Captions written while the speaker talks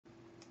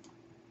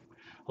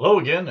Hello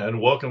again,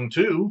 and welcome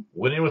to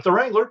Winning with the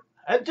Wrangler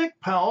at Dick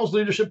Powell's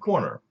Leadership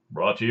Corner,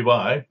 brought to you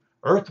by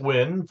Earth,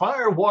 Wind,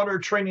 Fire, Water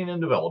Training and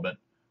Development,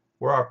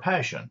 where our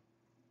passion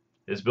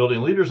is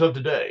building leaders of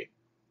today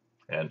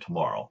and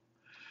tomorrow.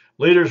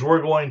 Leaders,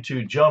 we're going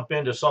to jump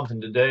into something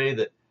today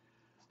that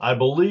I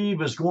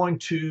believe is going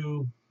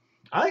to,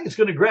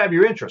 grab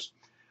your interest.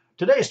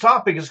 Today's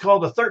topic is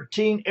called the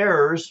 13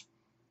 Errors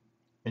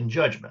in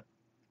Judgment.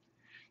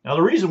 Now,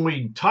 the reason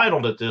we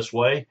titled it this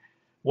way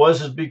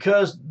is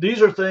because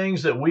these are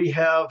things that we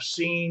have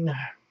seen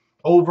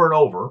over and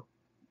over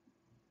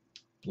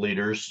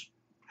leaders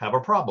have a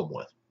problem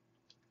with.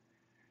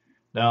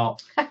 Now,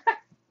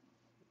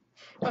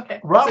 okay,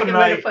 Robin and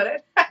I, put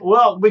it.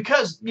 well,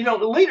 because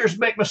leaders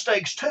make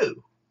mistakes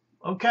too.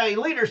 Okay,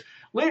 leaders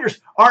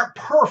aren't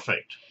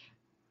perfect.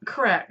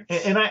 Correct.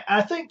 And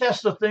I think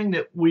that's the thing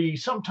that we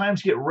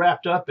sometimes get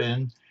wrapped up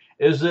in,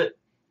 is that,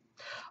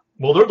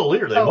 well, they're the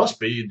leader. They must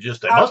be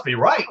must be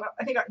right.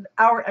 I think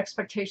our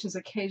expectations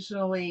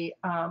occasionally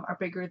are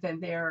bigger than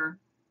their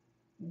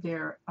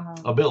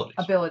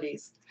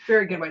abilities.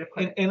 Very good way to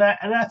put it. And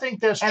I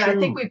think that's true. And I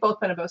think we've both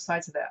been on both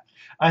sides of that.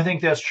 I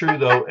think that's true,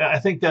 though. I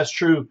think that's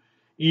true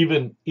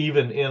even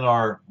in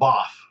our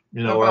BOF,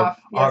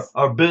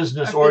 our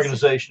business,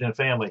 organization, and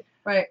family.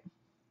 Right.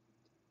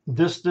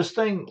 This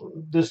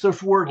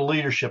word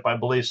leadership, I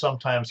believe,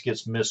 sometimes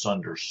gets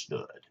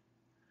misunderstood,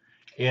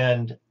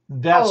 and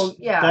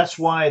that's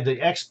why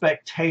the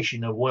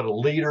expectation of what a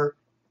leader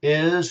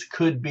is,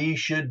 could be,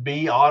 should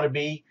be, ought to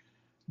be,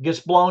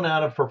 gets blown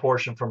out of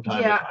proportion from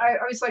time to time. I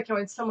always like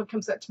when someone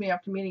comes up to me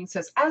after a meeting and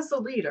says, as the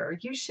leader,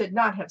 you should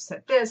not have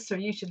said this, or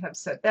you should have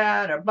said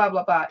that, or blah,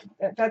 blah, blah.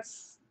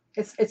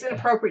 It's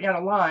inappropriate out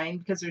of line,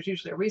 because there's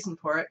usually a reason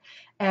for it.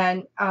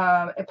 And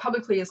it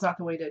publicly is not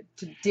the way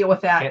to deal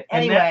with that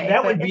anyway.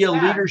 That would be a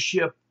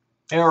leadership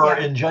error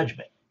in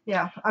judgment.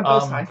 Yeah, on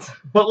both sides.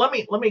 But let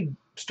me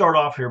start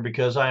off here,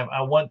 because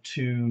I want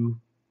to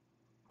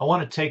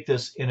take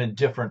this in a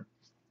different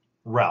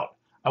route.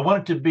 I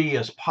want it to be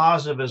as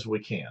positive as we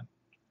can.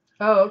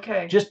 Oh,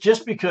 okay.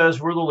 Just because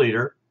we're the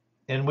leader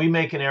and we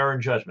make an error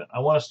in judgment, I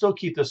want to still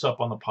keep this up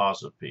on the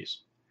positive piece.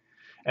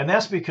 And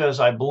that's because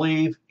I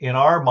believe in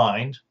our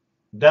mind,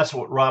 that's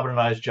what Robin and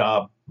I's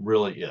job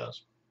really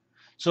is.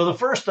 So the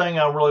first thing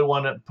I really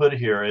want to put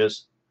here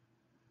is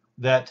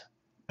that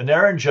an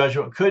error in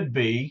judgment could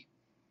be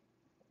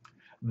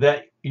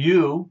that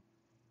you,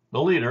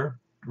 the leader,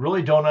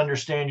 really don't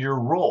understand your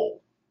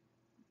role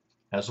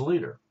as a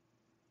leader.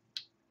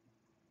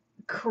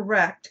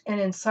 Correct. And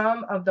in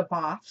some of the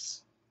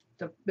BOFs,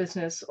 the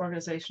business,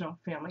 organizational,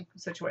 family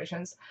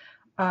situations,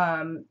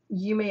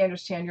 you may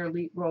understand your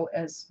lead role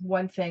as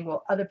one thing,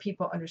 while other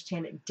people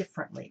understand it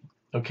differently.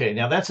 Okay,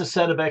 now that's a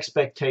set of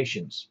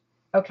expectations.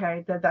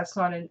 Okay, that's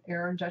not an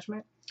error in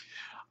judgment?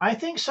 I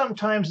think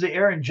sometimes the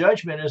error in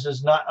judgment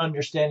is not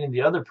understanding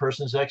the other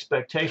person's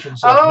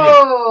expectations of me.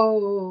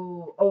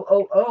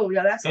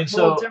 Yeah, that's and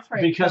whole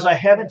different. Because I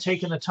haven't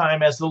taken the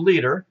time as the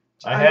leader,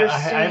 I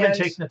haven't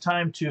taken the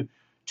time to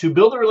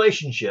build a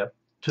relationship,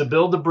 to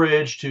build the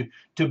bridge, to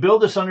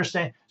build this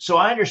understanding, so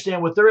I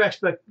understand what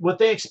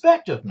they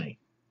expect of me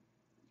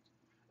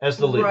as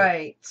the leader.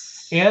 Right.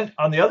 And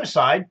on the other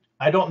side,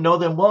 I don't know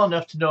them well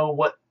enough to know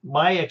what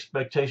my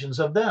expectations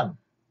of them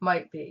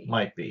might be.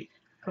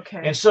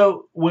 Okay. And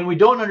so when we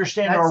don't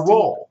understand our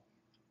role,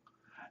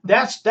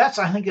 that's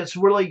I think that's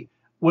really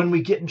when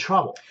we get in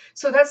trouble.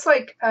 So that's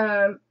like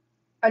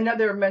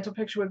another mental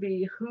picture would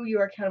be who you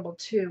are accountable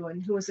to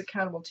and who is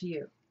accountable to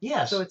you.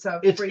 Yes. So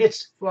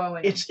it's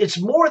flowing. It's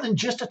more than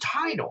just a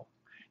title.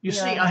 You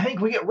see, I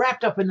think we get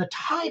wrapped up in the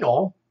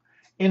title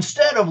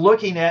instead of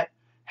looking at,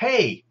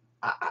 hey,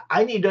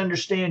 I need to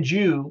understand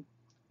you,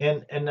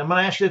 and I'm going to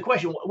ask you the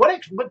question: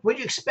 what do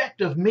you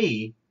expect of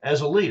me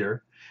as a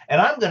leader? And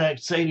I'm going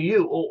to say to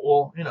you,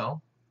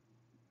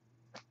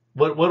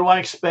 what do I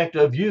expect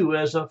of you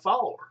as a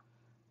follower?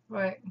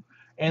 Right.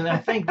 And I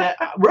think that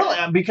really,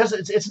 because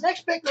it's an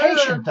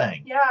expectation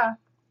thing. Yeah.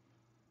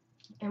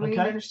 And we need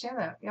to understand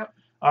that. Yep.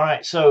 All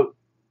right. So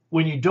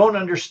when you don't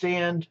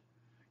understand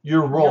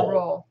your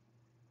role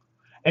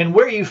and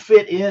where you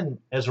fit in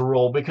as a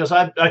role, because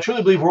I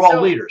truly believe we're all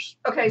leaders.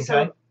 Okay.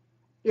 So,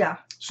 yeah.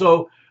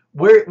 So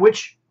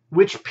which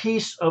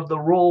piece of the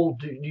role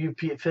do you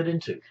fit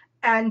into?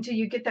 And do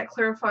you get that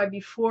clarified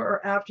before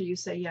or after you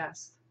say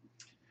yes?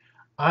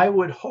 I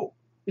would hope.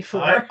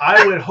 Before.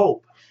 I would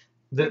hope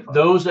that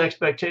those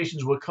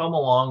expectations would come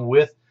along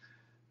with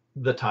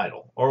the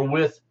title or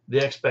with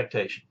the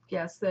expectation.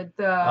 Yes, the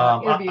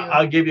interview.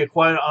 I'll give you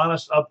quite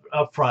honest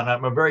up front.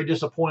 I'm very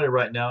disappointed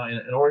right now in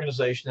an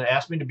organization that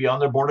asked me to be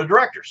on their board of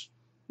directors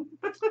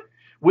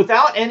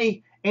without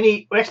any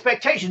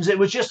expectations. It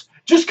was just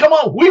come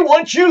on, we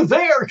want you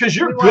there because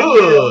you're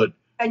good.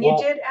 And you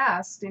did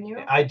ask, didn't you?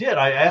 I did.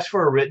 I asked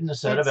for a written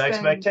set of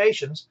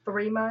expectations.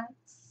 3 months.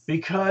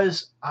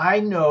 Because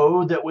I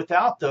know that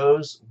without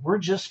those, we're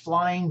just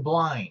flying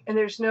blind. And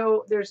there's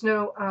no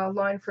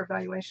line for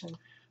evaluation.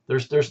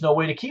 There's no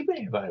way to keep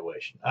any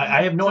evaluation.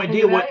 I have no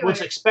idea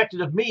what's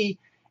expected of me,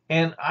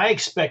 And I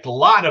expect a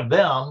lot of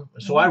them,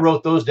 so I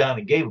wrote those down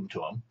and gave them to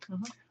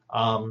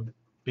them,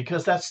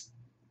 because that's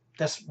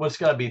what's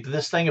got to be.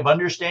 This thing of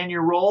understand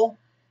your role.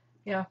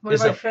 Yeah, where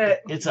do I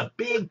fit? It's a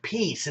big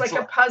piece. It's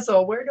like a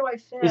puzzle. Where do I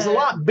fit? It's a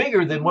lot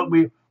bigger than what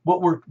we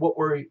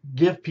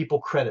give people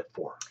credit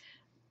for,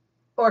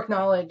 or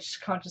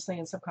acknowledge consciously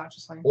and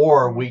subconsciously,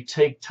 or we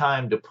take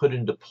time to put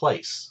into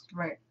place.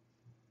 Right.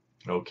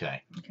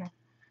 Okay. Okay.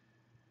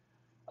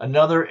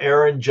 Another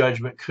error in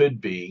judgment could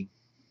be,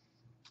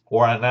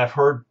 and I've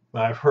heard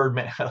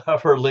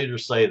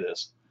leaders say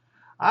this: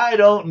 I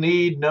don't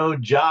need no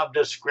job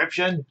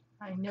description.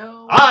 I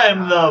know.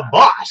 I'm the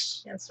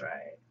boss. That's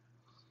right.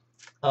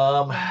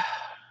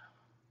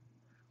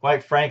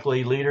 Quite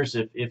frankly, leaders,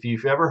 if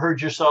you've ever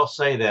heard yourself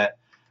say that,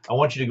 I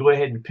want you to go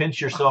ahead and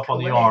pinch yourself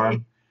on the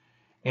arm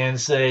and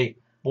say,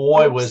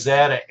 boy, was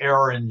that an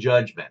error in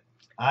judgment.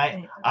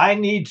 I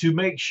need to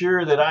make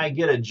sure that I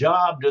get a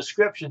job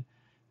description.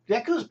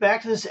 That goes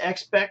back to this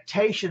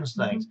expectations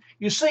things.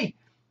 You see,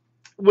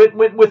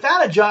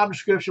 without a job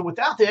description,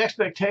 without the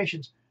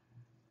expectations,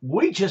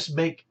 we just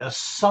make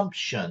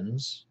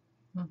assumptions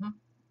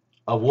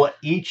of what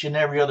each and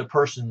every other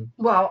person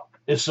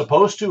is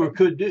supposed to or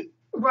could do.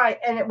 Right,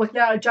 and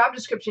without a job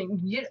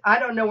description, I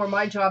don't know where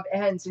my job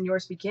ends and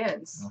yours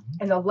begins.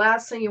 And the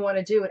last thing you want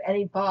to do at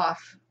any boff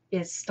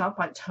is stomp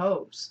on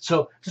toes.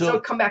 So they'll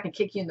come back and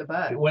kick you in the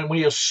butt. When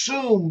we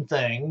assume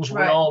things,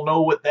 we all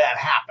know what that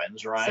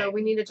happens, right? So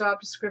we need a job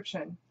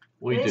description.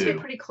 We it needs do. to be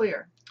pretty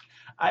clear.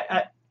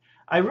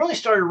 I really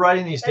started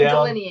writing these down.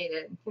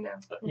 Delineated,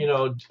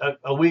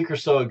 a week or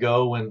so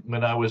ago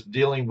when I was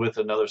dealing with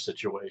another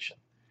situation.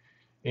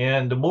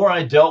 And the more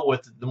I dealt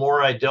with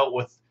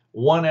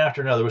one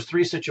after another. There was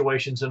 3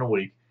 situations in a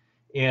week,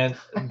 and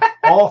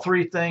all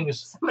 3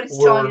 things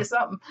telling you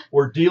something.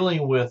 Were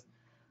dealing with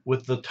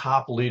the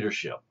top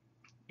leadership.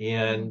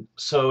 And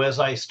so as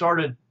I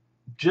started,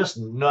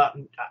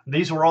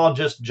 these were all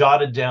just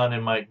jotted down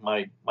in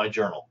my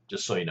journal,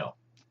 just so you know.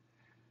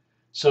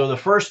 So the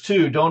first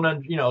 2 don't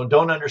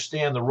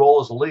understand the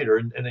role as a leader,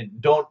 and they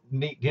don't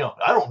need,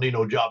 I don't need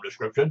no job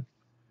description.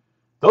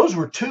 Those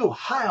were too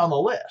high on the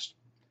list.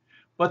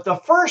 But the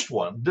first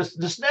one,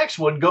 this next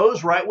one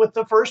goes right with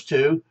the first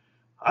 2.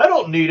 I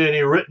don't need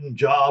any written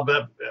job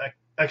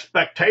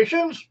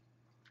expectations.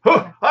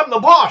 I'm the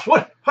boss.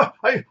 What?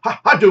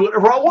 I do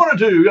whatever I want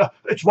to do.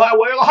 It's my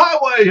way or the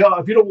highway.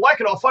 If you don't like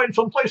it, I'll find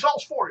someplace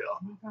else for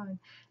you.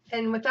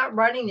 And without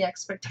writing the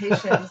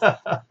expectations,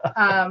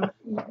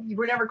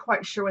 we're never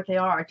quite sure what they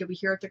are. Did we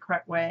hear it the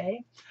correct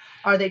way?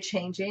 Are they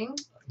changing?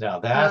 Now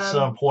that's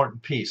an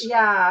important piece.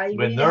 Yeah.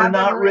 When they're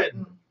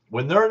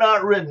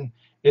not written,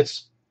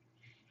 it's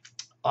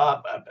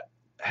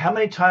how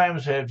many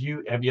times have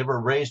you ever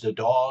raised a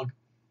dog,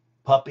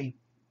 puppy,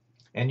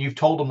 and you've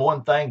told them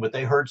one thing, but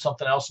they heard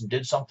something else and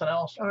did something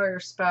else? Or your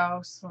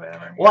spouse,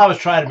 whatever. Well, I was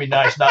trying to be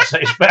nice, not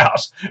say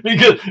spouse,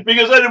 because I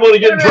didn't want to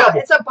get in trouble.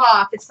 It's a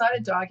boff. It's not a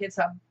dog. It's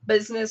a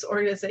business,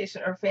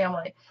 organization, or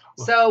family.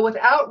 So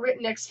without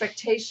written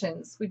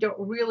expectations, we don't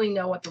really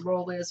know what the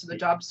role is or the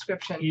job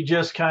description. You're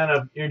just kind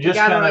of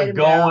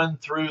going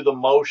through the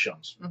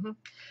motions.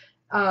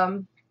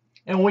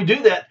 And when we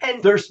do that,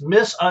 there's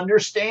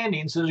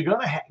misunderstandings that are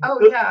going to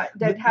happen.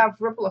 That have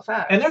ripple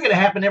effects. And they're going to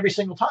happen every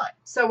single time.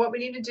 So what we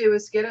need to do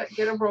is get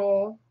a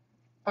role,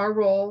 our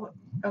role.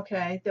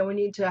 Okay. Then we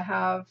need to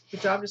have the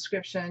job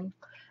description,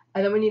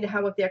 and then we need to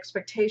have what the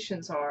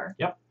expectations are.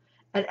 Yep.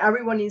 And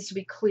everyone needs to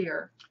be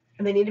clear,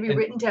 and they need to be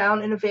written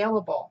down and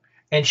available.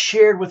 And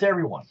shared with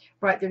everyone.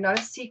 Right. They're not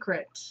a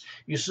secret.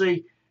 You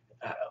see,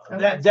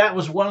 that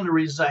was one of the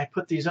reasons I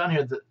put these on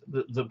here.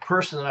 The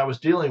person that I was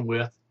dealing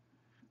with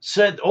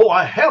said, "Oh,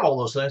 I have all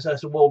those things." I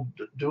said, "Well,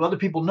 do other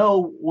people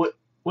know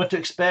what to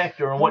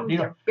expect or what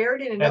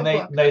buried in a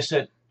notebook?" And they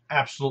said,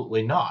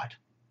 "Absolutely not."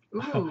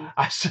 Ooh.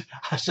 I said,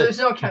 there's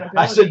no accountability.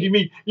 I said, you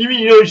mean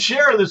you don't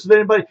share this with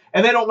anybody,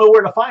 and they don't know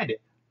where to find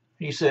it?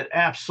 He said,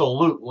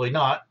 "Absolutely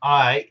not.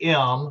 I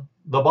am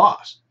the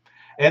boss."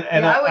 And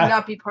I would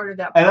not be part of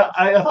that. And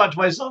I thought to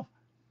myself,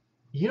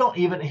 you don't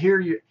even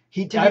hear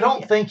I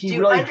don't think he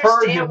really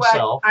heard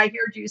himself. What I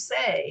heard you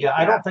say. Yeah,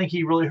 I don't think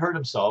he really heard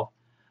himself.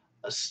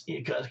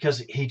 Because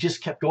he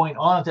just kept going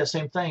on at that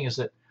same thing, is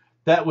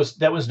that was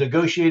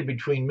negotiated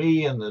between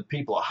me and the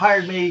people that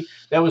hired me.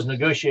 That was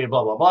negotiated,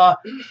 blah blah blah.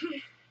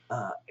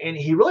 And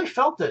he really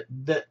felt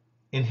that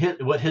in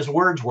his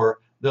words were,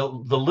 the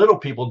little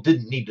people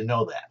didn't need to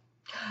know that.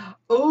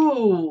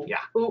 Oh yeah.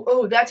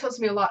 Oh, that tells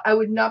me a lot. I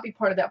would not be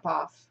part of that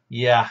boff.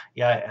 Yeah.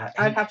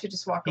 I'd have to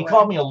just walk away. He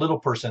called me a little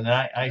person,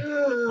 and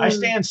I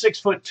stand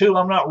 6'2".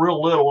 I'm not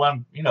real little.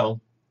 I'm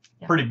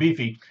pretty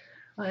beefy.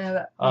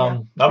 I'm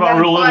not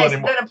real little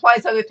anymore. That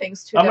applies other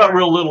things too. I'm not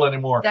real little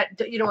anymore.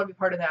 That you don't want to be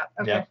part of that.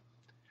 Okay. Yeah.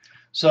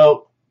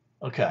 So,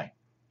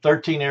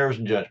 13 errors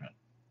in judgment.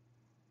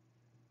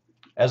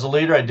 As a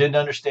leader, I didn't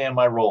understand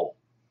my role.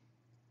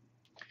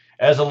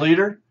 As a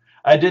leader,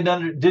 I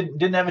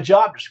didn't have a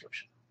job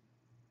description.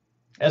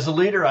 As a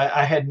leader,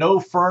 I had no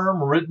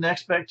firm written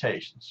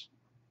expectations.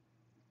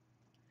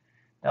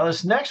 Now,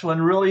 this next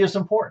one really is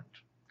important.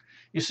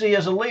 You see,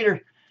 as a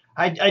leader,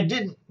 I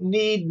didn't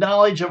need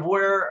knowledge of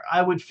where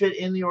I would fit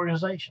in the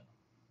organization.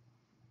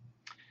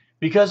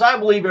 Because I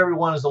believe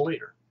everyone is a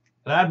leader.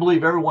 And I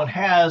believe everyone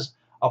has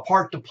a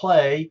part to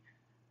play,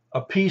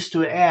 a piece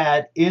to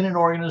add in an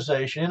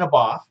organization, in a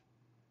BOF.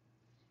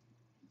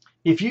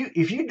 If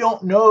you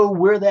don't know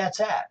where that's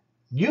at,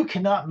 you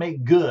cannot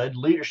make good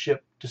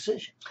leadership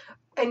decisions.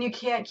 And you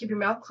can't keep your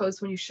mouth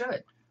closed when you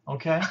should.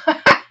 Okay?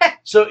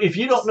 So if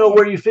you don't know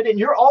where you fit in,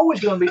 you're always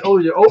going to be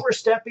either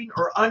overstepping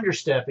or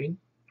understepping,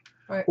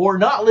 right, or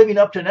not living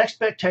up to an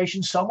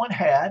expectation someone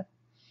had,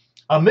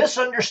 a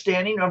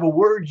misunderstanding of a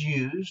word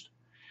used.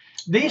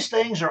 These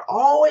things are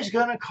always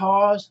going to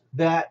cause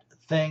that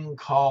thing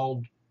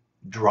called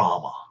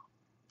drama.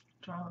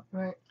 Drama,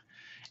 right.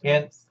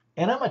 And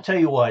I'm going to tell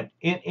you what,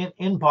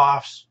 in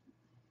BOFs,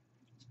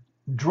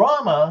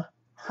 drama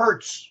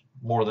hurts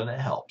more than it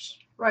helps.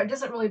 Right, it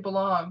doesn't really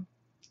belong.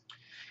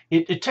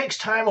 It takes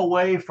time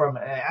away from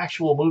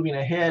actual moving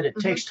ahead. It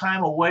takes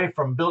time away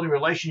from building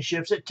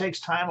relationships. It takes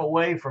time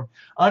away from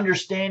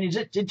understandings.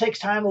 It takes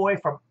time away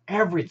from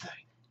everything.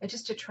 It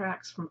just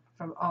detracts from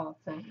all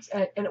things,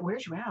 and it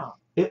wears you out.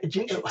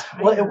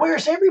 It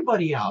wears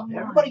everybody out. Oh,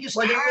 everybody gets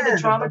whether tired you're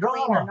the drama of the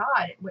queen drama or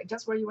not. It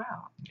does wear you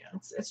out. Yeah.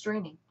 It's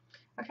draining.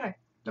 Okay,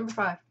 number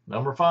 5.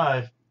 Number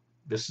 5.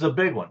 This is a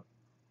big one.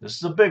 This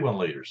is a big one,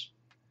 leaders.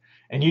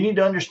 And you need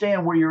to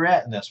understand where you're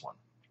at in this one.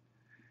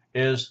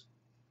 Is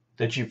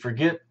that you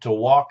forget to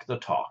walk the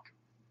talk.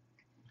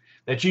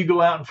 That you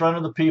go out in front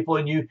of the people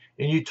and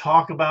you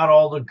talk about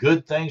all the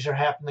good things that are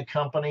happening in the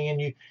company,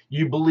 and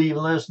you believe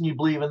in this and you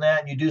believe in that,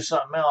 and you do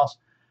something else.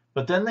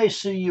 But then they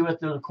see you at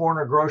the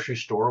corner grocery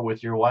store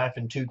with your wife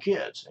and 2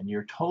 kids, and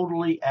you're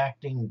totally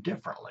acting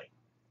differently.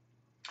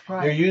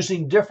 Right. You're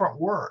using different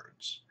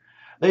words.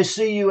 They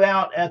see you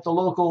out at the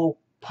local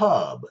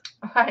pub.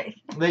 Right.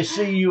 They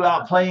see you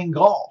out playing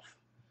golf.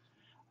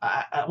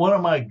 One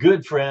of my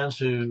good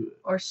friends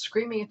or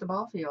screaming at the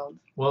ball field.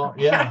 Well,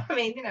 yeah. I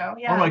mean, yeah.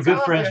 One of my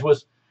good friends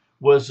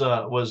was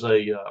a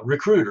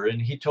recruiter,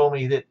 and he told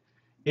me that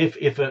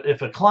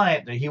if a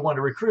client that he wanted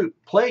to recruit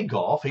played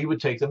golf, he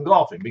would take them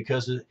golfing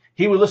because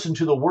he would listen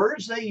to the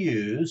words they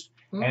used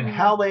and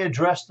how they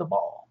addressed the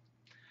ball.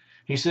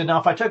 He said, now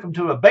if I took them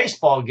to a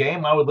baseball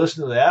game, I would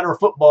listen to that, or a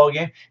football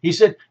game. He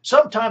said,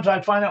 sometimes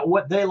I'd find out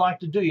what they like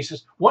to do. He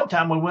says, one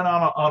time we went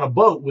on a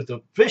boat with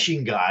a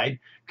fishing guide,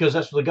 because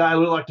that's what the guy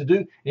would like to do.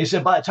 And he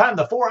said, by the time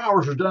the 4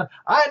 hours were done,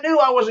 I knew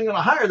I wasn't going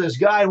to hire this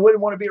guy and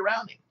wouldn't want to be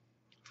around him.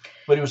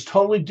 But he was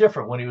totally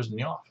different when he was in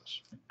the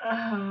office.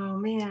 Oh,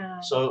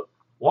 man. So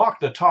walk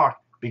the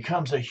talk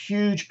becomes a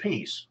huge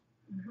piece.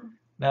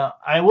 Now,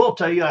 I will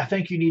tell you, I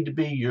think you need to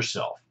be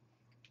yourself.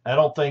 I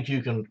don't think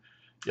you can...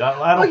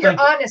 I don't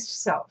your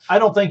honest self. I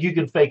don't think you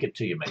can fake it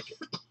till you make it.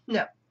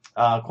 No.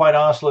 Quite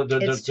honestly,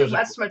 it's too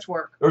much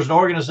work. There's an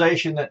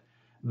organization that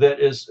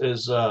is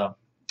a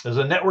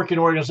networking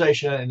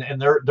organization,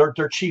 and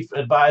their chief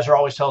advisor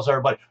always tells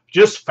everybody,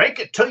 just fake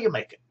it till you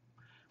make it.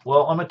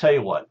 Well, I'm going to tell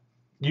you what.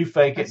 You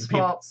fake it,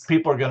 and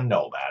people are going to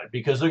know about it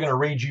because they're going to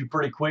read you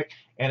pretty quick.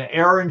 And an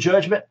error in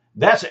judgment,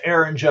 that's an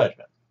error in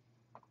judgment.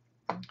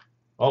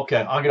 Okay,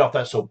 I'll get off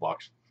that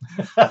soapbox.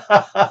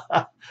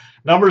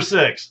 Number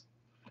 6.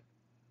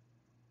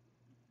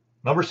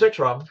 Number 6,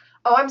 Robin.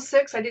 Oh, I'm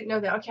 6. I didn't know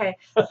that. Okay.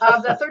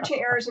 Of the 13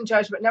 errors in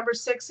judgment, number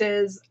 6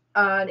 is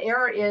an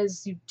error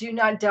is you do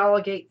not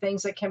delegate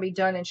things that can be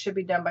done and should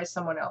be done by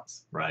someone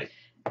else. Right.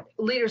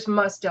 Leaders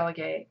must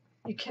delegate.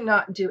 You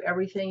cannot do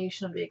everything. You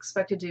shouldn't be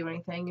expected to do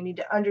anything. You need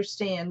to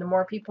understand the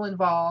more people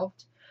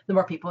involved, the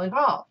more people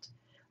involved.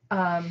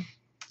 But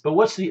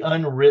what's the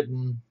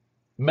unwritten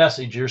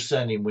message you're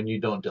sending when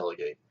you don't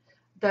delegate?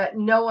 That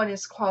no one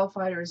is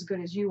qualified or as good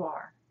as you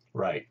are.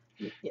 Right.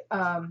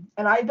 And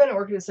I've been in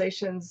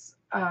organizations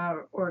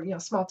or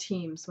small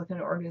teams within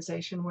an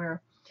organization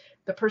where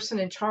the person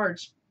in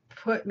charge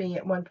put me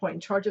at one point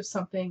in charge of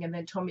something and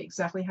then told me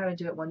exactly how to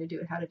do it, when to do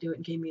it, how to do it,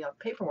 and gave me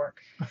paperwork.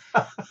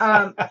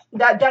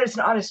 That is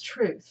an honest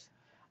truth.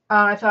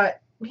 I thought,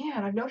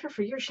 man, I've known her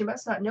for years. She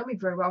must not know me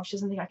very well. She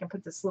doesn't think I can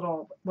put this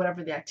little,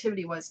 whatever the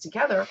activity was,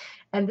 together.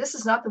 And this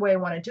is not the way I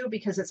want to do it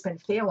because it's been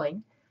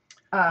failing.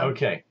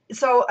 Okay.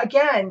 So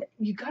again,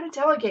 you got to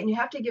delegate, and you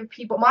have to give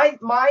people.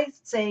 My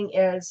saying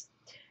is,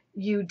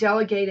 you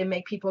delegate and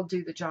make people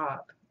do the job.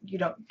 You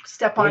don't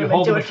step on them and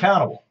hold do them it.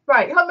 accountable.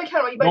 Right, you hold them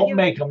accountable. But don't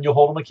make them. You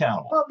hold them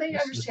accountable. Well, they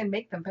understand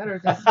make them better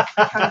than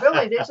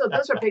accountability.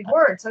 Those are big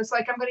words. So it's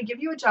like, I'm going to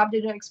give you a job.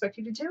 They don't expect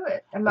you to do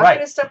it. I'm not going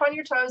to step on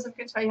your toes. I'm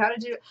going to tell you how to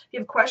do it. If you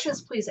have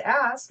questions, please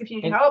ask. If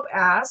you need help,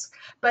 ask.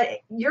 But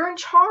you're in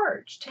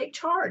charge. Take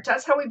charge.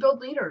 That's how we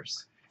build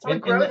leaders. That's how we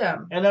grow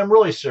them. And I'm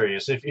really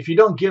serious. If you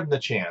don't give them the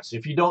chance,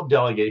 if you don't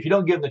delegate, if you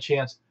don't give them the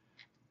chance,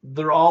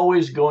 they're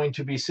always going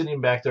to be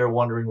sitting back there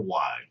wondering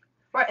why.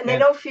 Right, and they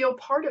don't feel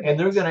part of it. And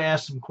they're going to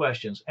ask some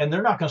questions, and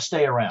they're not going to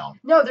stay around.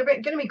 No, they're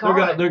going to be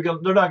gone.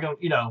 They're not going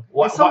to,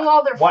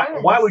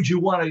 why would you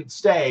want to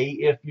stay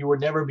if you were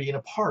never being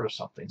a part of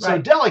something? Right. So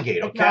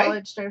delegate, okay?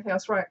 Acknowledge everything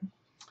else, right.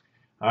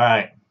 All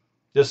right.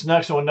 This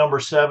next one, number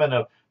 7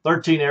 of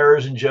 13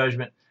 errors in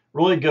judgment,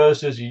 really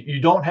goes as you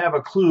don't have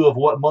a clue of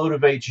what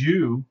motivates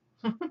you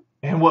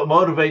and what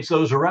motivates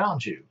those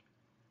around you.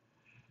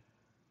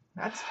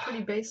 That's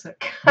pretty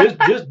basic.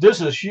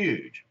 This is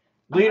huge.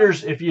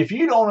 Leaders, if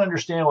you don't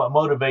understand what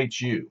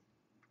motivates you,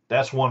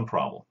 that's one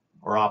problem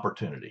or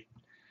opportunity.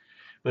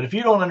 But if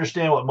you don't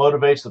understand what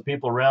motivates the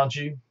people around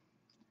you,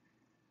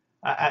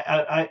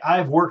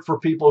 I've worked for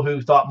people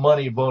who thought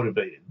money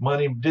motivated.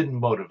 Money didn't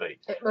motivate.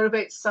 It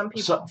motivates some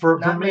people. So for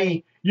me,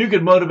 many. You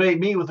could motivate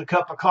me with a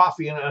cup of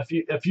coffee in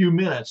a few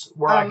minutes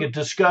where I could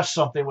discuss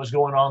something was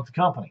going on at the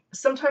company.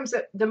 Sometimes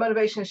the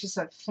motivation is just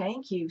like,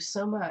 thank you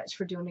so much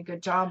for doing a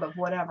good job of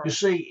whatever. You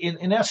see,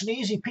 and that's an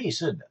easy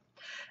piece, isn't it?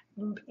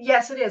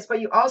 Yes, it is. But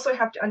you also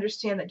have to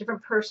understand that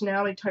different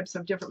personality types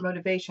have different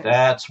motivations.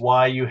 That's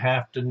why you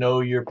have to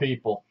know your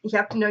people. You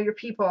have to know your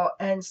people.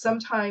 And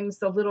sometimes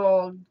the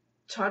little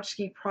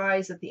tchotchke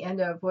prize at the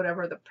end of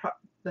whatever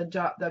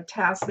the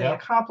task they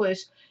accomplish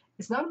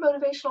is not a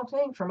motivational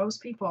thing for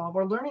most people.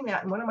 We're learning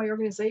that in one of my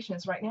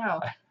organizations right now.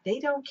 They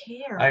don't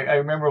care. I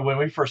remember when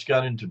we first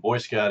got into Boy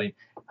Scouting.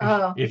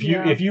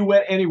 If you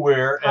went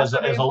anywhere as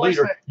a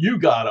leader, you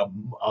got a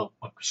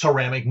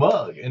ceramic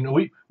mug, and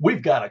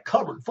we've got a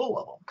cupboard full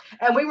of them.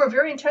 And we were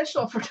very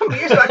intentional for 2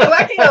 years about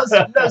collecting those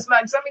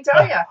mugs. Let me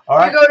tell you,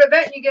 right. You go to an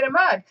event and you get a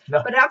mug,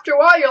 No. But after a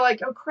while you're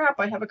like, oh crap,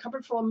 I have a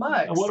cupboard full of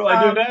mugs. And what do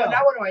I do now? But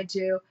now what do I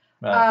do?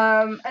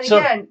 Right. And So,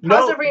 again,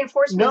 positive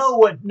reinforcement. Know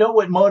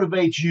what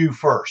motivates you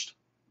first.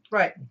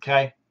 Right.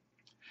 Okay.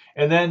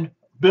 And then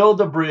build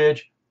the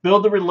bridge,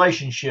 build the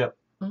relationship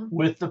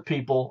with the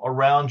people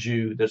around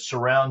you that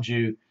surround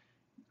you,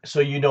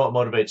 so you know what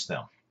motivates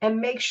them. And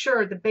make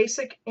sure the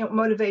basic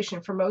motivation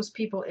for most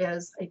people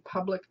is a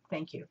public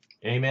thank you.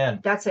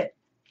 Amen. That's it.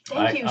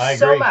 Thank you I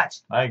so agree. much.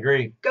 I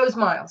agree. Goes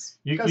miles.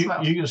 You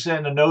can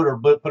send a note or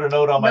put a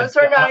note on Notes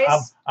are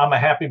nice. I'm a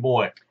happy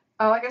boy.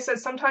 Like I said,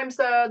 sometimes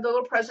the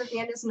little present at the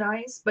end is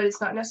nice, but it's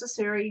not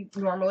necessary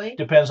normally.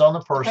 Depends on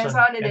the person. Depends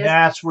on it. And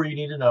that's where you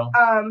need to know.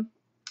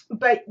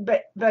 But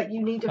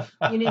you need to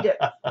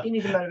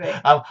motivate.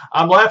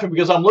 I'm laughing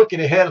because I'm looking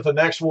ahead at the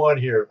next one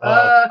here.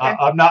 Okay.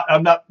 I'm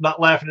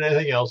not laughing at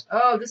anything else.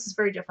 Oh, this is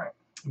very different.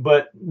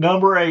 But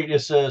number 8,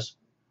 it says,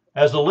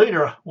 as a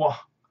leader, well,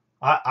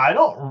 I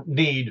don't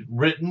need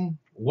written,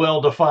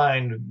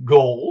 well-defined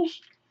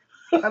goals.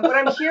 What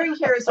I'm hearing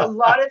here is a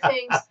lot of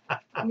things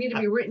need to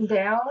be written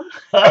down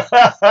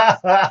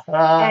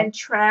and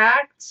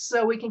tracked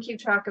so we can keep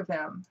track of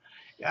them.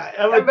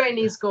 Everybody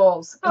needs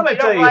goals. If you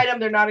don't write them,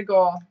 they're not a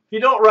goal. If you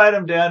don't write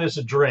them down, it's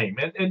a dream.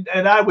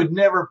 And I would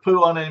never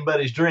poo on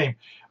anybody's dream.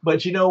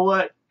 But you know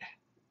what?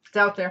 It's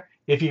out there.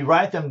 If you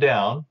write them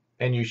down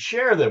and you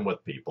share them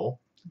with people,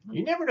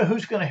 you never know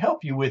who's going to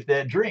help you with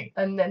that dream.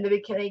 And then they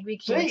can be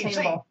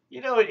attainable.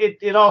 You know,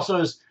 it also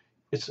is,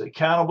 it's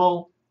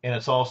accountable, and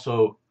it's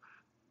also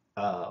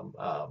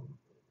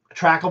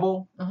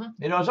trackable.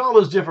 You know, it's all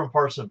those different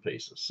parts and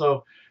pieces.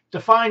 So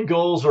defined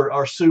goals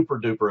are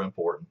super duper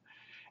important.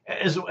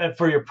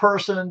 For your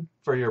person,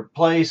 for your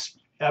place,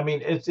 I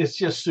mean, it's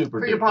just super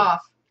for duper. Your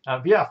boss.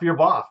 For your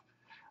boss.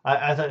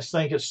 I just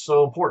think it's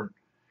so important.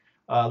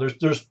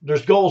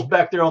 There's goals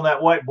back there on that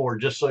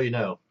whiteboard, just so you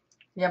know.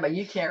 Yeah, but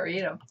you can't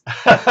read them.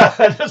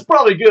 That's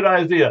probably a good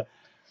idea.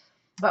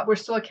 But we're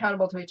still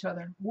accountable to each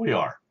other. We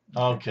are.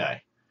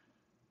 Okay.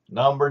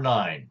 Number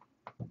 9.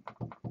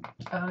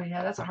 Oh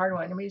yeah, that's a hard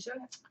one. Let me do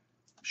it.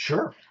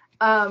 Sure.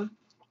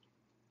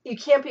 You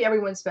can't be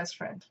everyone's best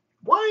friend.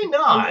 Why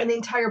not? And the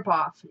entire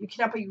BOF. You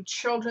cannot be your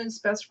children's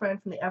best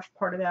friend from the F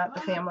part of that, the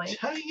family.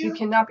 You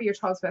cannot be your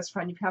child's best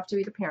friend. You have to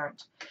be the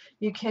parent.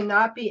 You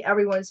cannot be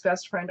everyone's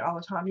best friend all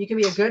the time. You can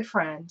be a good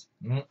friend,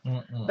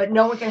 but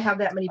no one can have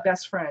that many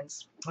best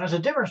friends. There's a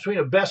difference between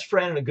a best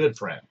friend and a good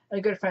friend. A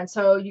good friend.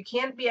 So you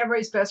can't be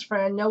everybody's best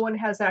friend. No one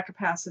has that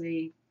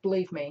capacity,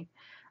 believe me.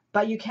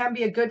 But you can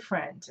be a good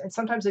friend. And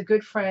sometimes a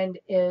good friend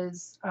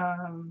is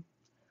holding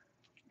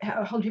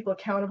people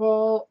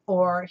accountable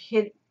or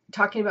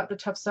talking about the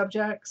tough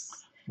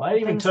subjects. Might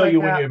even tell you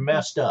when you're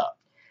messed up.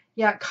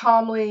 Yeah,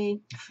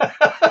 calmly.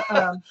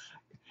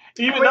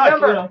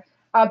 Remember,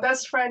 a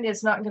best friend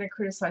is not going to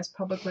criticize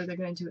publicly. They're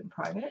going to do it in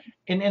private.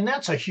 And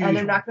that's a huge And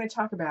they're not going to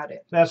talk about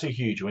it. That's a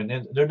huge one.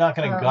 They're not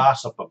going to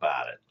gossip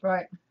about it.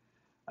 Right.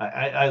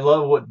 I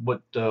love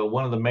what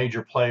one of the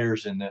major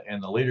players in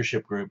the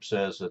leadership group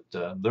says,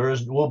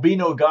 that will be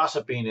no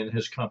gossiping in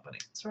his company.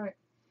 That's right.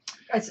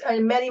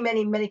 In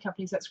many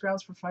companies, that's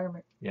grounds for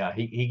firing. Yeah,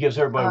 he gives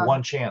everybody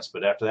one chance,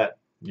 but after that,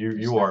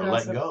 you are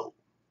let go.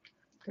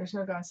 There's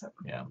no gossip.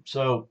 Yeah,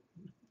 so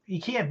you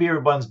can't be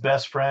everyone's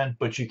best friend,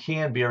 but you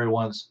can be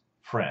everyone's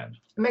friend.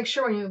 Make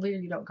sure when you're a leader,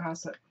 you don't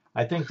gossip.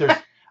 I think there's.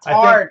 It's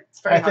hard.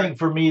 It's very hard. I think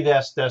for me,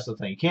 that's the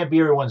thing. You can't be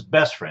everyone's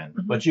best friend,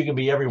 but you can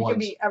be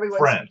everyone's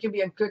friend. You can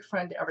be a good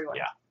friend to everyone.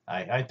 Yeah,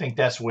 I think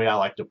that's the way I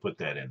like to put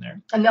that in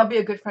there. And they'll be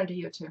a good friend to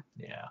you too.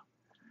 Yeah.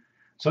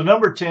 So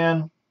number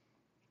 10.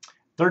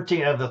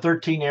 13 of the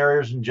 13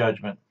 areas in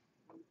judgment.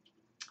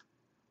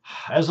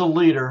 As a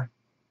leader,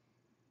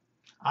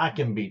 I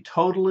can be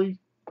totally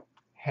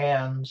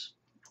hands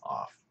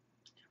off.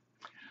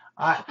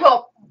 I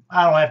don't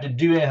have to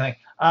do anything.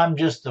 I'm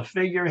just the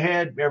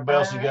figurehead. Everybody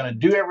else is going to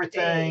do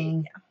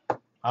everything.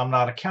 I'm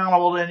not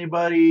accountable to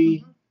anybody.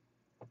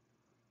 Mm-hmm.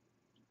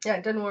 Yeah,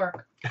 it doesn't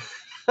work.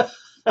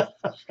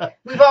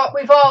 We've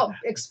all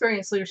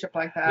experienced leadership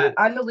like that.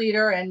 I'm the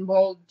leader, and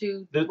we'll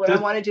do what I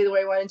want to do the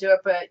way I want to do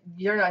it, but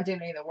you're not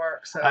doing any of the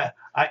work, so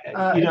it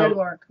doesn't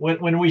work.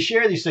 When we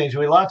share these things, a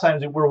lot of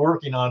times we're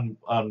working on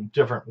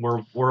different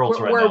worlds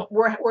right now.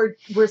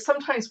 We're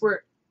sometimes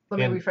let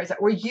me rephrase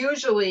that. We're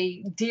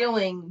usually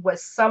dealing with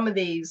some of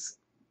these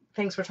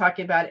things we're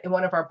talking about in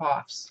one of our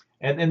BOFs.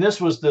 And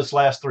this was this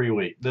last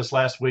week.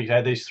 I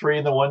had these 3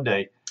 in the one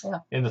day,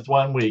 in this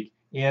 1 week,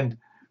 and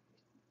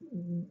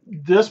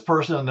this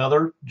person,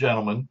 another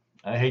gentleman,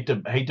 I hate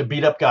to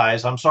beat up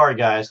guys. I'm sorry,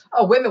 guys.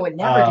 Oh, women would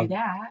never do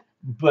that.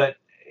 But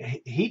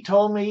he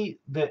told me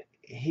that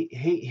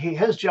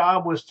his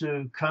job was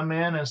to come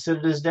in and sit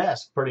at his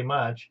desk, pretty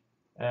much.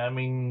 I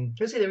mean,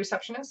 was he the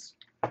receptionist?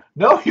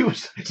 No, he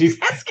was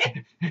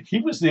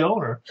the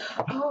owner.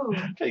 Oh,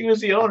 he was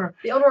the owner.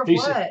 The owner of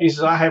what? He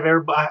says, I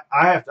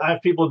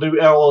have people do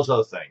all those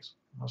other things.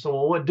 I said,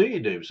 well, what do you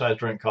do besides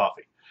drink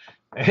coffee?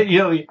 And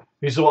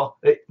he said, well,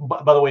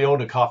 by the way, he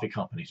owned a coffee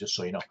company, just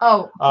so you know.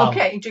 Oh,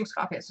 okay. He drinks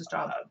coffee. That's his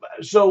job.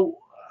 So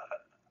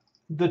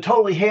the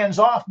totally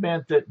hands-off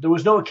meant that there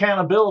was no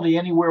accountability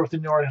anywhere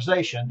within the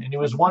organization, and he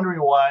was wondering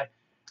why.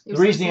 The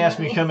reason he asked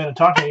me to come in and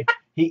talk to me,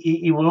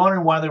 he was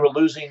wondering why they were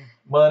losing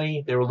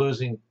money, they were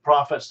losing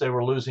profits, they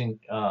were losing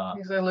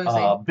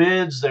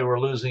bids, they were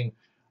losing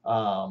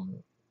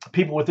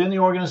people within the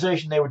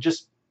organization. They were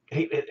just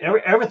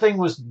everything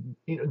was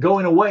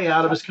going away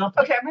out of his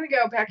company. Okay, I'm going to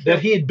go back here.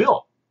 That he had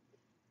built.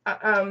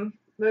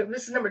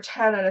 This is number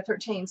 10 out of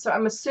 13. So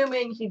I'm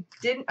assuming he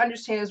didn't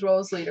understand his role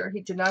as leader.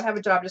 He did not have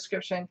a job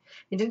description.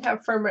 He didn't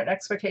have firm written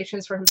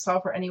expectations for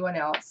himself or anyone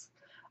else.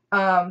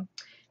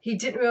 He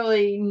didn't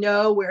really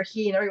know where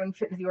he and everyone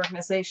fit into the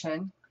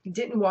organization. He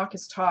didn't walk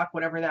his talk,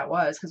 whatever that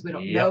was, because we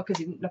don't know,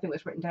 because nothing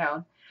was written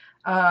down.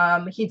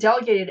 He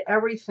delegated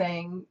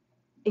everything,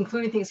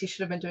 including things he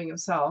should have been doing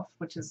himself,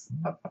 which is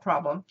a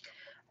problem.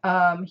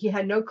 He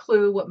had no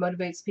clue what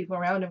motivates people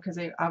around him, because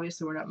they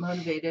obviously were not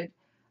motivated.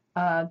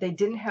 They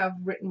didn't have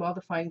written,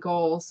 well-defined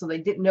goals, so they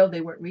didn't know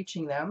they weren't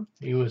reaching them.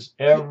 He was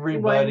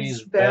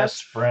everybody's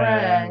best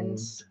friend.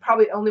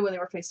 Probably only when they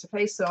were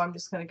face-to-face, so I'm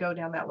just going to go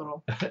down that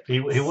little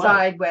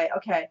side way.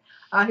 Okay.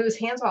 He was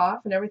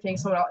hands-off and everything,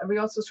 so everybody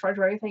else was charged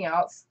for everything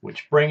else.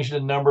 Which brings you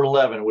to number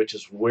 11, which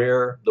is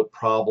where the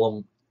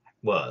problem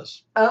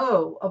was.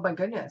 Oh my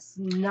goodness.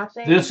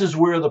 Nothing. This is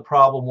where the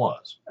problem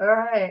was. All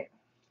right.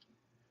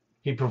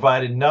 He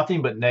provided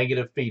nothing but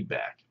negative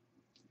feedback.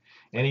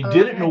 And he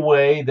did it in a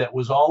way that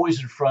was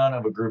always in front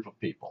of a group of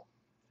people.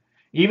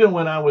 Even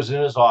when I was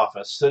in his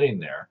office sitting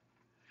there,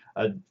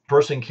 a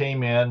person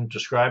came in,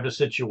 described a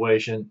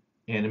situation,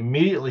 and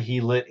immediately he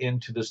lit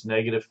into this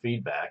negative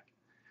feedback.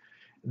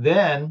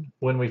 Then,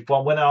 when we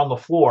went out on the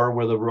floor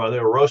where they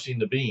were roasting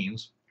the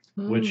beans,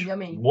 which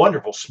yummy.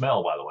 Wonderful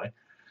smell, by the way,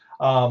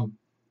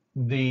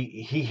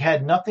 he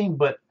had nothing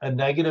but a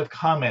negative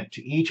comment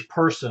to each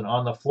person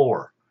on the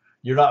floor.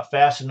 You're not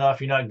fast enough.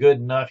 You're not good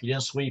enough. You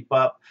didn't sweep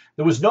up.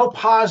 There was no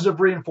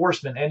positive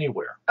reinforcement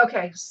anywhere.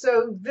 Okay,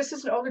 so this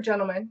is an older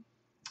gentleman.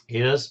 He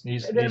is.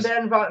 He's been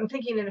involved, I'm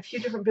thinking, in a few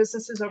different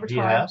businesses over time.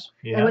 He has.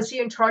 And was he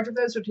in charge of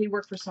those, or did he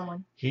work for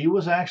someone? He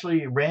was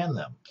actually ran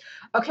them.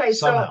 Okay,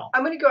 somehow. So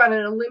I'm going to go out on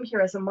a limb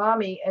here as a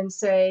mommy and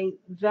say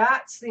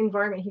that's the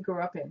environment he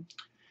grew up in.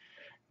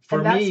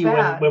 For me,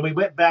 when we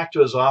went back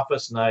to his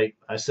office, and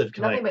I said,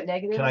 can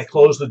I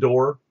close the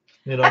door?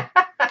 You know.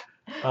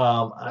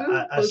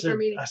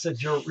 I said,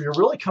 you're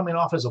really coming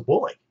off as a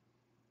bully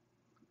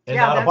and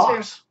not a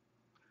boss.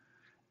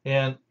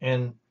 And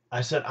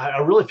I said, I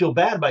really feel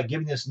bad about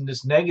giving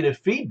this negative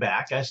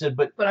feedback. I said,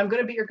 but I'm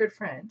going to be your good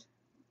friend.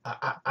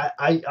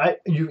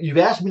 You've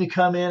asked me to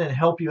come in and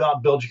help you out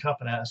and build your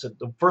company. I said,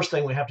 the first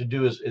thing we have to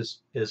do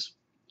is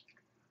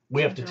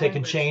we have to take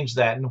and change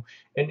that,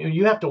 and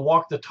you have to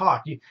walk the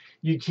talk.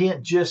 You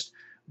can't just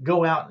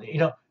go out,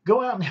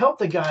 go out and help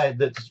the guy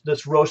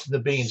that's roasting the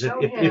beans.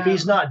 If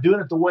he's not doing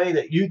it the way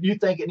that you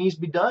think it needs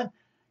to be done,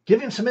 give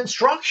him some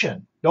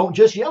instruction. Don't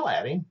just yell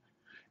at him.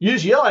 You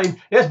just yell at him,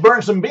 let's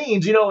burn some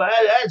beans.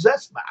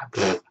 That's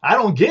I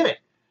don't get it.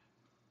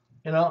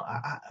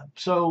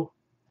 So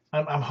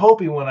I'm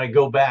hoping when I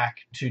go back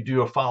to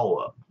do a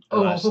follow-up,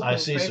 I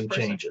see some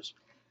changes.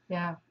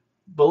 Yeah.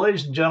 But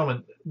ladies and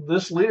gentlemen,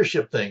 this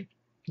leadership thing,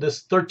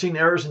 this 13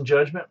 errors in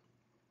judgment,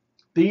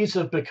 these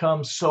have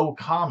become so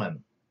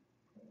common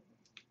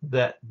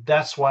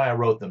that's why I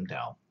wrote them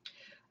down.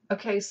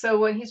 Okay, so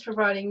when he's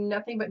providing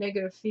nothing but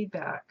negative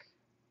feedback,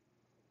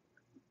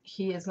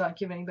 he is not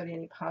giving anybody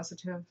any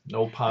positive.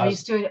 No positive. And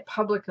he's doing it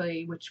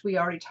publicly, which we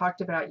already talked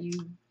about. You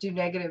do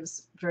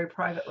negatives very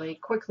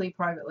quickly,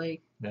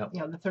 privately. Yep.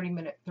 The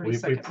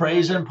 30-second. We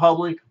praise in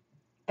public.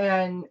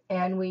 And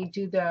we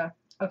do the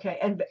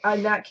and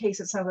in that case,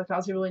 it sounds like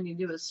all you really need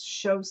to do is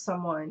show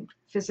someone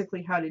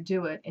physically how to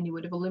do it, and you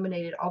would have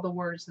eliminated all the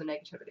words, the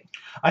negativity.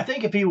 I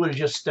think if he would have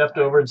just stepped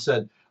over and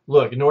said,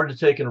 look, in order to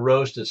take and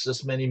roast, it's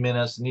this many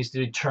minutes. It needs to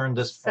be turned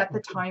this. Set the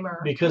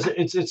timer. Because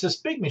it's this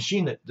big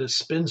machine that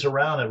spins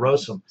around and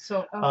roasts them.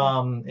 So,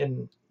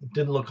 and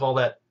didn't look all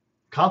that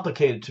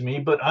complicated to me,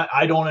 but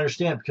I don't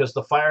understand because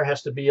the fire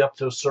has to be up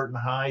to a certain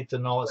height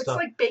and all that stuff.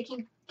 It's like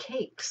baking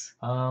cakes.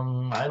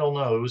 I don't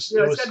know. It was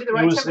It's got to be the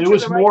right temperature, it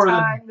was the more right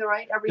time, the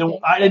right everything.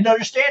 I didn't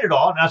understand it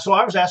all, and so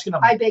I was asking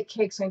them. I bake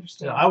cakes. I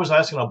understand. I was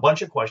asking a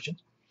bunch of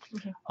questions.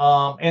 Okay.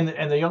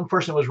 And the young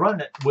person who was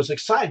running it was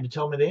excited to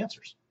tell me the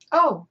answers.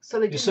 Oh, so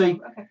they did. You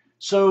see, okay.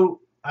 So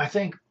I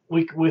think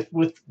with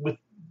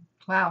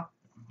Wow.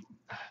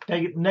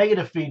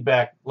 Negative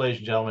feedback, ladies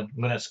and gentlemen,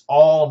 when it's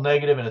all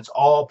negative and it's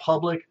all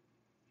public,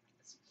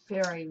 it's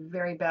very,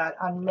 very bad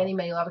on many,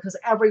 many levels because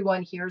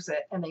everyone hears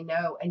it and they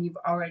know, and you've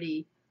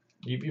already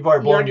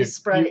blown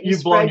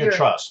your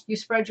trust. You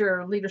spread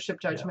your leadership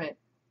judgment.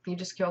 Yeah. You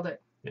just killed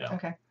it. Yeah.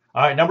 Okay.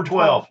 All right, number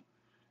 12.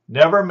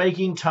 Never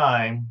making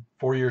time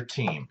for your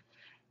team.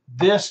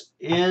 This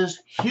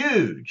is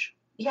huge.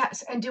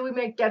 Yes, and do we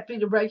make that be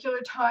the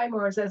regular time,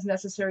 or is that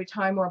necessary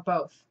time, or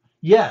both?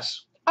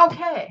 Yes.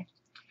 Okay.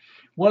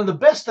 One of the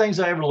best things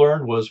I ever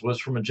learned was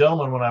from a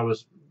gentleman when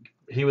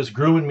he was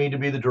grooming me to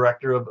be the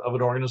director of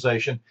an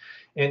organization,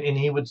 and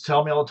he would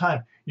tell me all the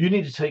time, you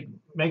need to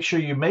make sure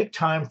you make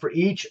time for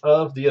each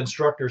of the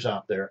instructors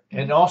out there,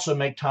 and also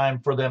make time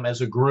for them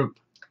as a group.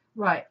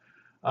 Right.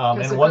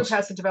 And the group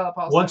has to develop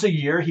also. Once a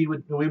year,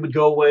 we would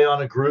go away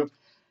on a group.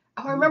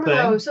 Oh, I remember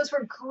those. Those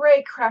were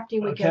great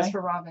crafting weekends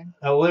for Robin.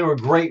 Oh, they were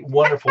great,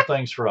 wonderful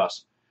things for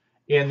us.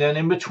 And then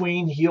in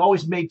between, he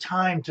always made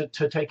time to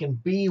take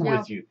and be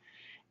with you.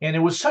 And it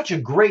was such a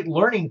great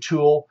learning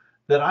tool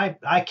that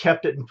I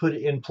kept it and put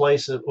it in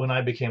place when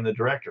I became the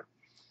director.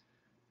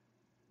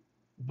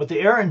 But the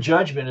error in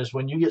judgment is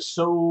when you get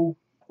so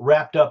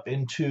wrapped up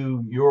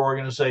into your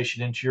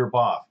organization, into your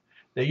BOF,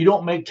 that you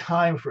don't make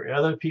time for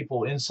other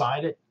people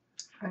inside it.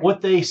 Right.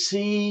 What they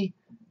see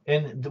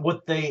and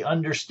what they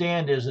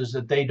understand is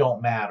that they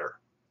don't matter.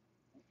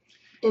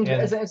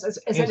 As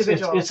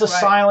individuals,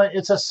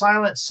 it's a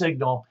silent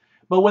signal.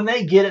 But when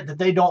they get it that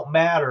they don't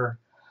matter,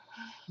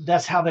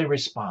 that's how they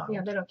respond.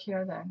 Yeah, they don't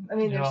care then. I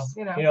mean,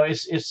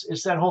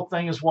 it's that whole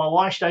thing is, well,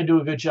 why should I do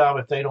a good job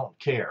if they don't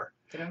care?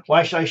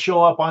 Why should I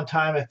show up on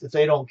time if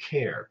they don't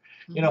care?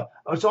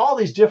 Mm-hmm. It's all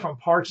these different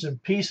parts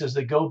and pieces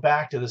that go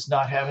back to this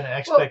not having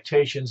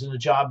expectations in the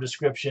job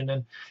description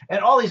and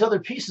all these other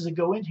pieces that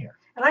go in here.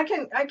 And I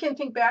can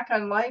think back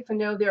on life and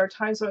know there are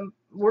times when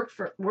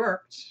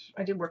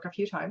I did work a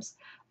few times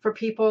for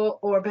people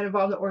or been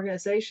involved in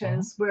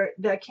organizations where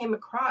that came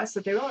across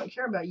that they don't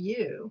care about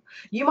you.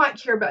 You might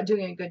care about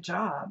doing a good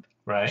job,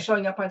 right?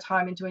 Showing up on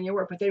time and doing your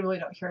work, but they really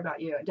don't care about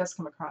you. It does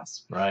come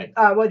across, right?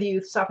 Whether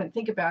you stop and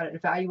think about it,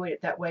 evaluate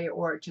it that way,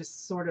 or it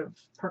just sort of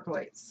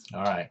percolates.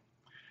 All right.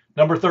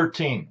 Number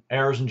 13,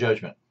 errors in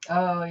judgment.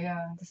 Oh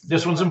yeah.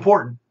 This one's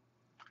important.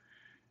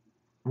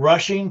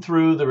 Rushing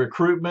through the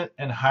recruitment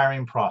and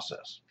hiring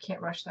process. Can't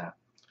rush that.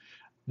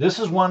 This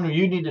is one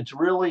you needed to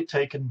really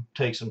take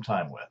some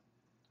time with.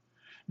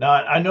 Now,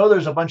 I know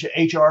there's a bunch of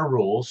HR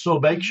rules, so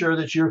make sure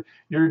that you're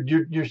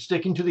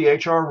sticking to the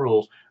HR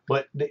rules.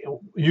 But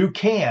you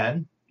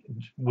can,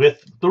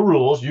 with the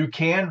rules, you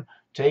can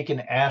take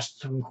and ask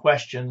some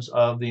questions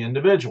of the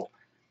individual.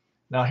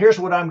 Now, here's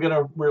what I'm going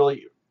to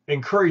really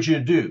encourage you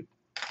to do.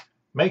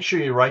 Make sure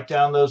you write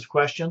down those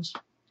questions.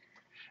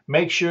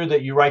 Make sure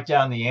that you write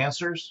down the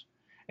answers.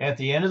 And at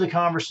the end of the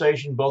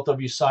conversation, both of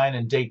you sign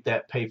and date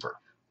that paper.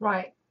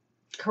 Right.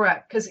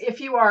 Correct. Because if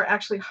you are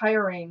actually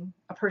hiring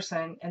a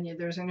person and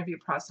there's an interview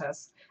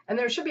process, and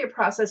there should be a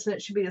process and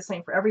it should be the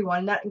same for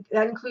everyone, that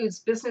includes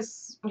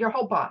business, your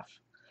whole BOF.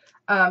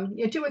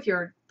 You do with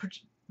your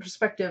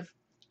prospective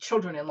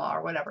children-in-law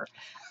or whatever.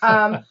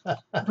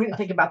 We didn't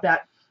think about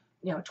that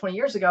 20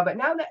 years ago, but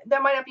now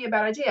that might not be a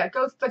bad idea.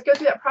 Go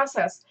through that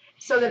process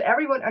so that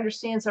everyone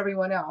understands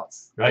everyone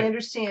else. Right. They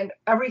understand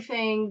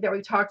everything that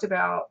we talked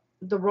about,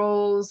 the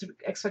roles,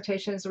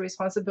 expectations, the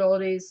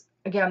responsibilities,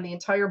 again, the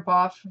entire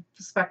BOF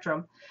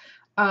spectrum,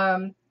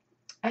 and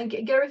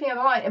get everything on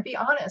the line and be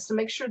honest and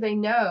make sure they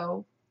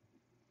know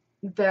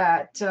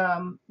that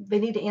they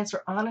need to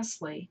answer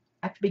honestly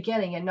at the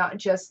beginning and not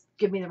just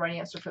give me the right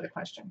answer for the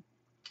question.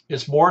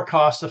 It's more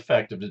cost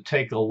effective to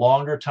take a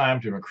longer time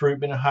to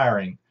recruitment and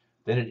hiring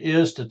than it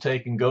is to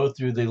take and go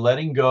through the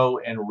letting go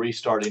and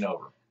restarting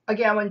over.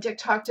 Again, when Dick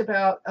talked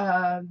about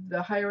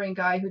the hiring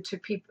guy who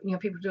took people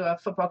to a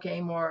football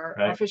game or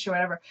fishing or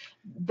whatever,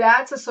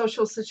 that's a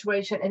social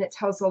situation, and it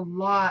tells a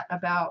lot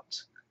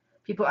about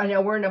people. I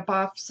know we're in a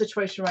BOF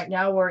situation right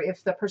now where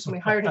if the person we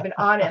hired had been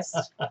honest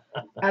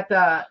at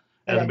the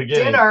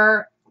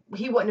dinner,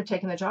 he wouldn't have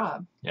taken the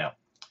job. Yeah.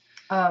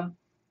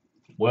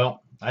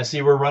 Well, I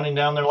see we're running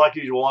down there like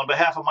usual. On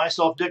behalf of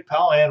myself, Dick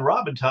Powell, and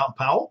Robin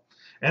Powell,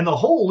 and the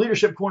whole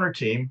Leadership Corner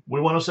team,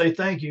 we want to say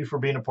thank you for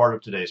being a part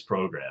of today's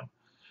program.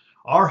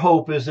 Our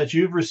hope is that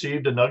you've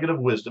received a nugget of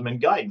wisdom and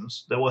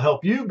guidance that will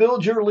help you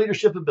build your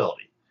leadership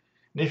ability.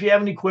 And if you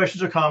have any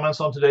questions or comments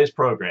on today's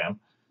program,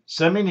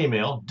 send me an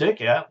email,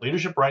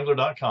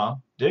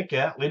 dick@leadershipwrangler.com,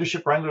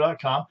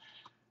 dick@leadershipwrangler.com.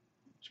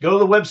 So go to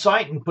the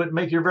website and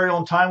make your very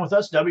own time with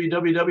us,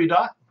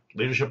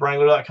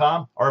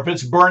 www.leadershipwrangler.com. Or if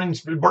it's burning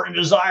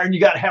desire and you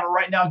got to have it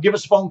right now, give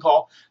us a phone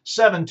call,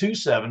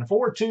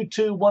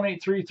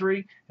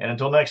 727-422-1833. And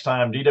until next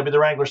time, DW the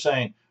Wrangler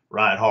saying,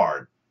 ride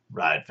hard,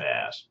 ride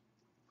fast.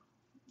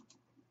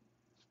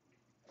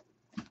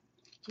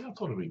 See how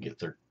close we get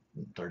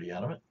 30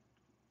 out of it?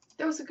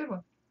 That was a good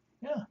one.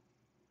 Yeah.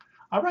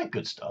 I write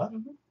good stuff.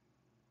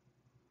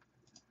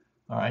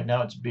 All right,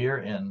 now it's beer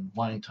and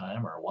wine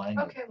time, or wine.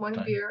 Okay, one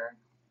time. Beer,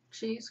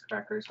 cheese,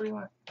 crackers. What do you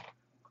want?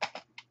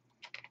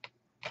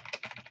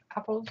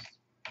 Apples,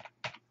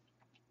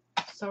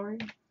 celery.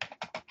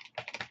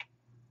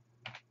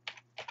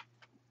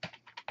 So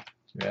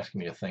you're asking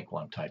me to think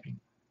while I'm typing.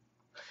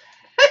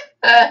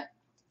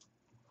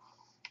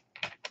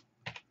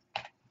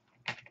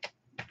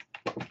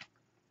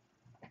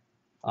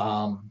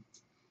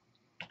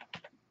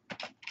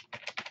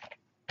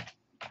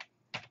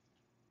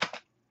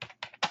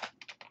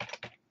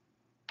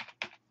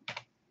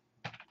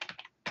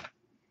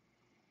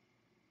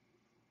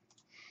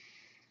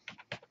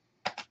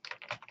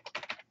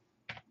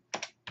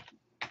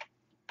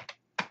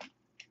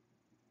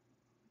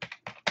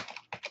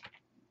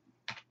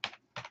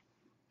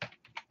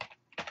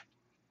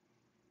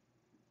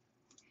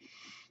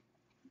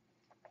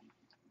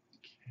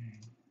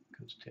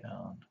 Goes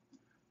down.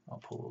 I'll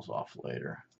pull those off later.